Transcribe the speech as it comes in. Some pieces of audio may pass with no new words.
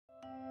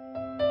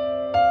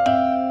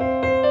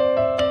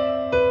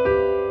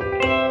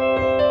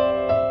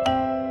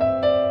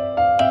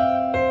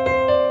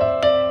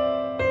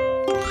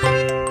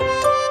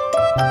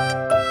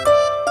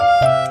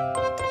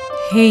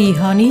Hey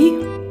honey,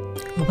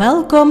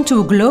 welcome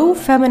to Glow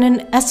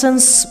Feminine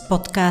Essence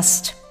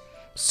podcast.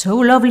 So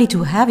lovely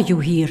to have you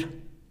here.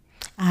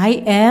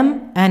 I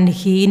am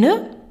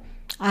Angene.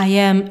 I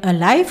am a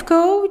life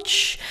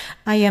coach,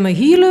 I am a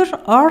healer,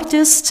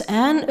 artist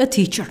and a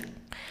teacher.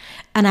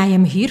 And I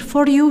am here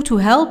for you to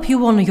help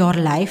you on your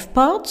life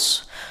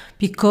path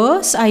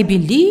because I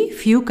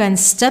believe you can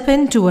step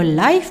into a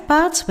life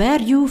path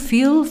where you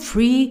feel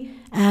free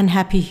and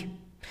happy.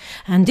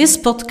 And this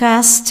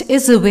podcast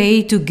is a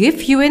way to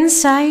give you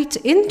insight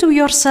into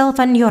yourself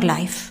and your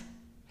life.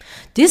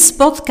 This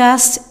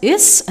podcast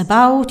is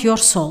about your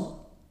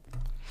soul.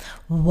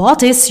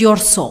 What is your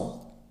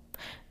soul?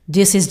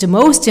 This is the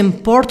most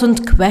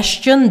important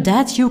question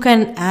that you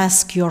can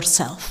ask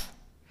yourself.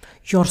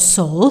 Your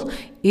soul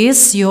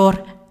is your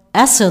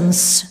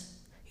essence.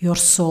 Your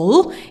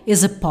soul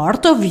is a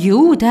part of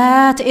you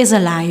that is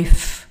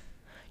alive.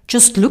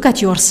 Just look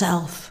at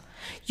yourself.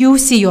 You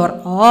see your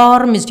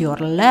arms, your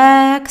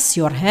legs,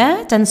 your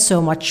head, and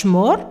so much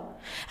more.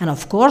 And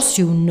of course,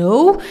 you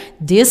know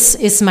this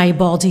is my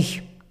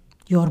body.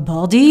 Your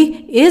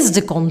body is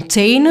the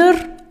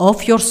container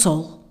of your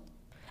soul.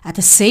 At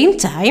the same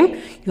time,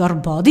 your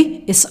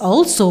body is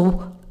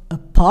also a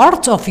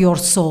part of your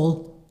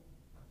soul.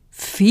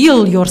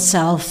 Feel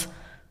yourself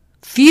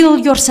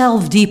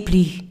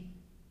deeply.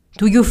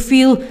 Do you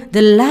feel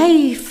the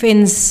life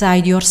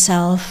inside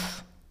yourself?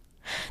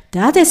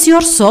 That is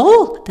your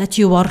soul that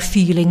you are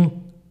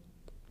feeling.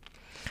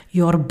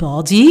 Your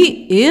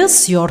body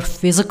is your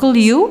physical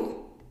you.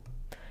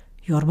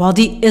 Your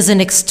body is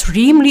an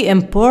extremely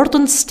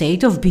important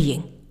state of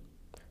being.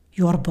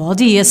 Your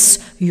body is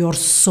your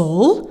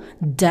soul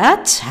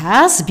that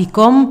has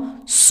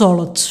become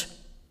solid.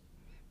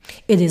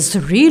 It is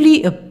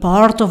really a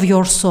part of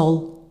your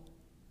soul.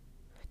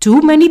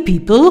 Too many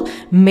people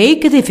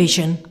make a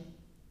division.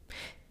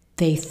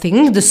 They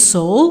think the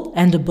soul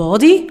and the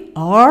body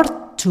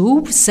are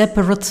two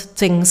separate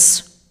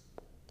things.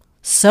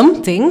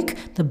 Some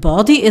think the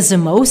body is the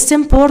most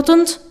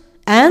important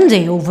and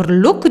they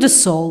overlook the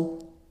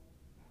soul.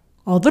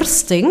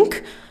 Others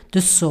think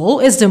the soul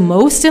is the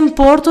most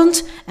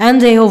important and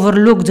they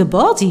overlook the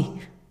body.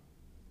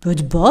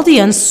 But body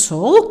and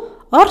soul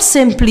are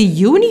simply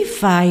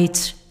unified.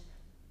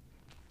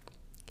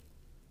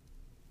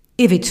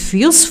 If it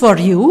feels for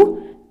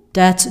you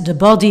that the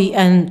body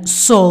and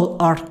soul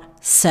are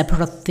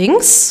separate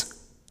things,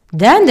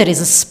 then there is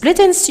a split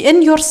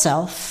in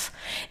yourself,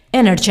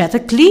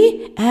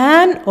 energetically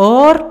and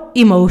or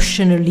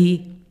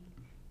emotionally.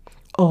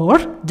 Or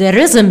there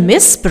is a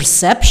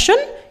misperception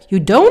you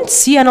don't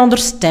see and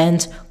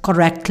understand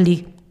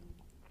correctly.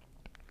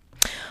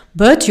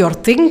 But your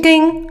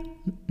thinking,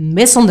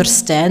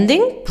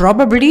 misunderstanding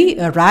probably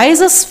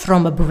arises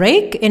from a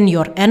break in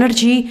your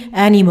energy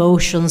and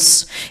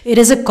emotions. It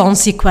is a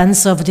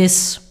consequence of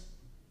this.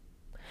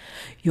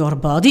 Your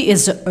body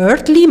is the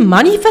earthly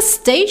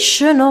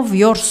manifestation of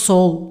your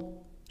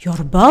soul.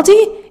 Your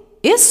body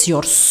is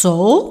your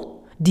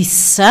soul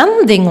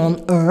descending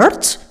on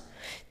earth,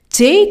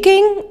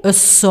 taking a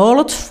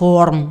solid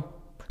form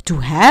to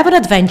have an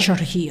adventure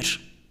here.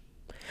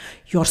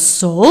 Your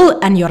soul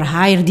and your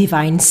higher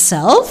divine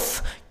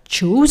self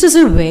chooses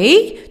a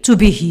way to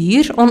be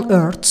here on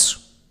earth.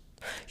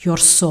 Your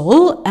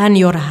soul and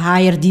your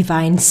higher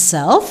divine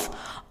self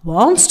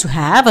wants to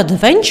have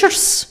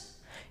adventures.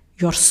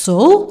 Your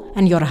soul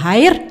and your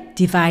higher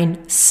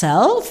divine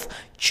self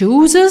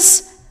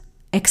chooses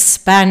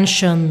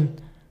expansion.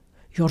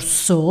 Your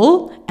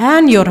soul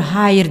and your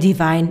higher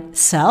divine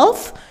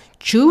self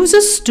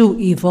chooses to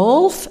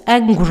evolve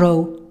and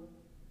grow.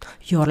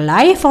 Your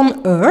life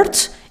on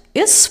earth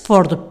is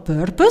for the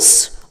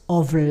purpose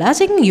of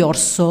letting your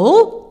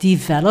soul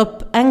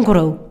develop and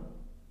grow.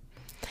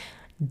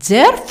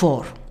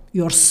 Therefore,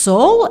 your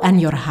soul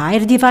and your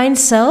higher divine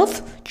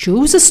self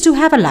chooses to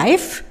have a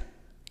life.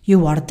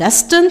 You are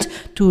destined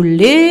to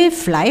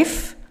live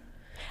life.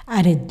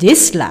 And in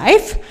this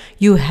life,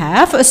 you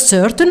have a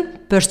certain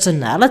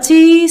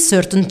personality,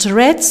 certain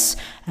traits,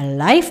 a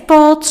life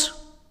path.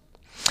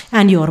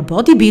 And your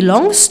body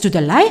belongs to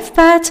the life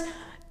path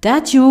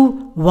that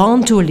you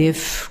want to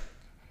live.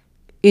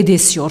 It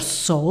is your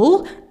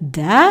soul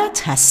that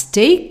has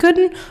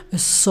taken a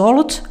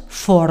solid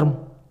form,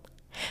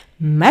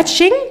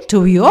 matching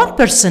to your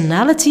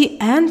personality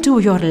and to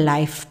your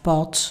life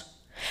path.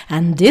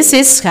 And this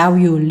is how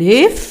you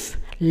live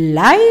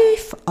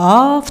life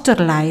after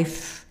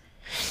life.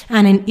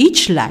 And in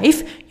each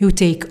life, you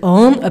take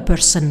on a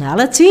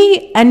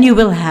personality and you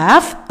will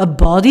have a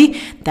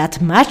body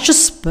that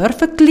matches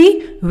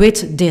perfectly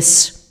with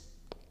this.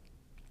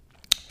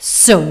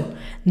 So,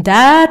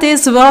 that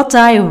is what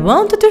I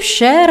wanted to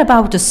share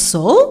about the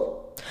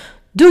soul.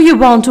 Do you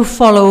want to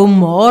follow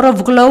more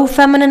of Glow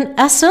Feminine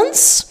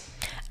Essence?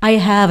 I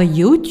have a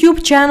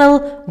YouTube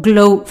channel,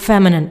 Glow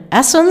Feminine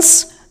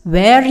Essence,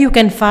 where you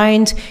can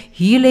find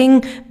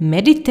healing,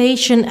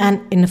 meditation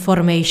and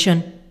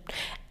information.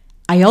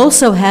 I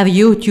also have a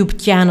YouTube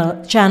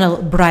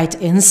channel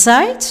Bright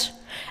Insight,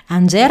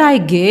 and there I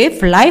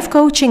give life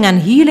coaching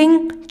and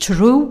healing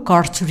through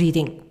card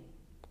reading.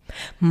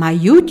 My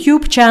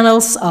YouTube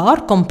channels are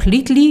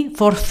completely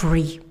for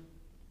free.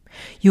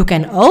 You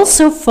can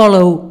also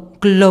follow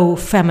Glow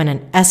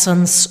Feminine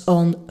Essence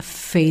on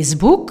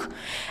Facebook,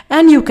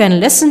 and you can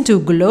listen to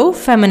Glow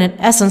Feminine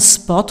Essence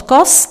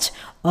podcast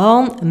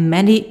on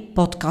many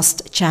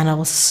podcast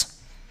channels.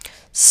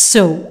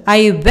 So,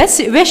 I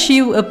wish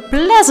you a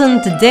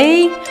pleasant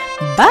day.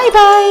 Bye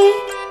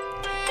bye!